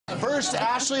First,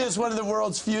 Ashley is one of the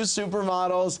world's few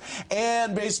supermodels,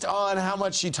 and based on how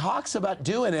much she talks about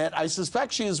doing it, I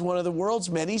suspect she is one of the world's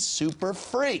many super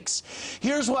freaks.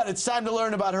 Here's what it's time to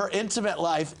learn about her intimate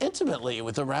life intimately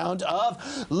with a round of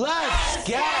Let's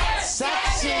Get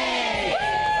Sexy. Okay.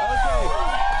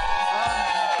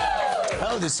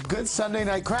 Oh, this is a good Sunday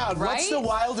night crowd. Right? What's the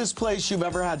wildest place you've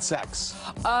ever had sex?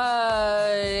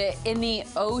 In the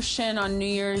ocean on New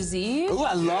Year's Eve. Ooh,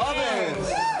 I love it.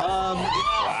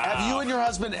 Have you and your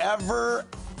husband ever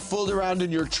fooled around in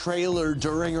your trailer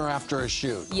during or after a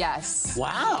shoot? Yes.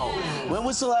 Wow. When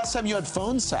was the last time you had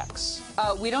phone sex?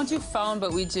 We don't do phone,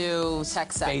 but we do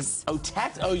text sex. Oh,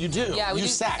 text? Oh, you do? Yeah, we you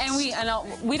do. sex. And we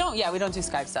don't do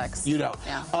Skype sex. You don't?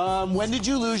 Yeah. When did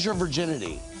you lose your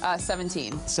virginity?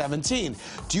 17. 17.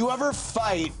 Do you ever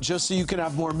fight just so you can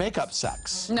have more makeup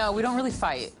sex? No, we don't really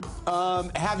fight.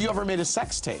 Have you ever made a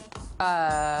sex tape?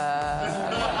 Are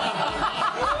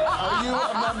you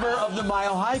a member of the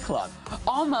Mile High Club?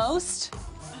 Almost.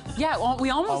 Yeah, well, we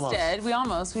almost did. We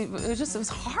almost. It was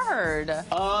hard.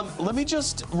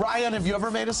 Ryan, have you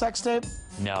ever made a sex tape?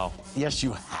 No. Yes,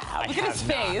 you have. Look at his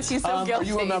face. He's so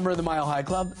guilty. Are you a member of the Mile High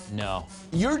Club? No.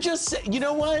 You're just, you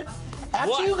know what?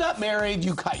 After you got married,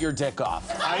 you cut your dick off.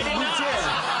 You did.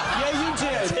 Yeah, you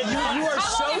did. You are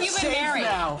so safe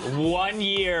now. 1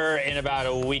 year in about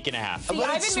a week and a half. See,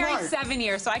 I've been married 7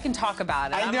 years, so I can talk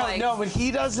about it. I know, no, but he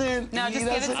doesn't. No, just give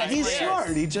it 6 He's years.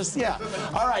 smart. He just, yeah.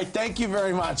 All right, thank you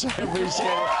very much. I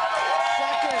appreciate it.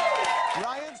 Second,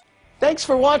 Ryan. Thanks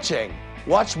for watching.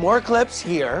 Watch more clips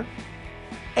here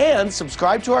and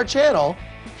subscribe to our channel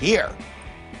here.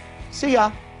 See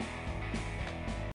ya.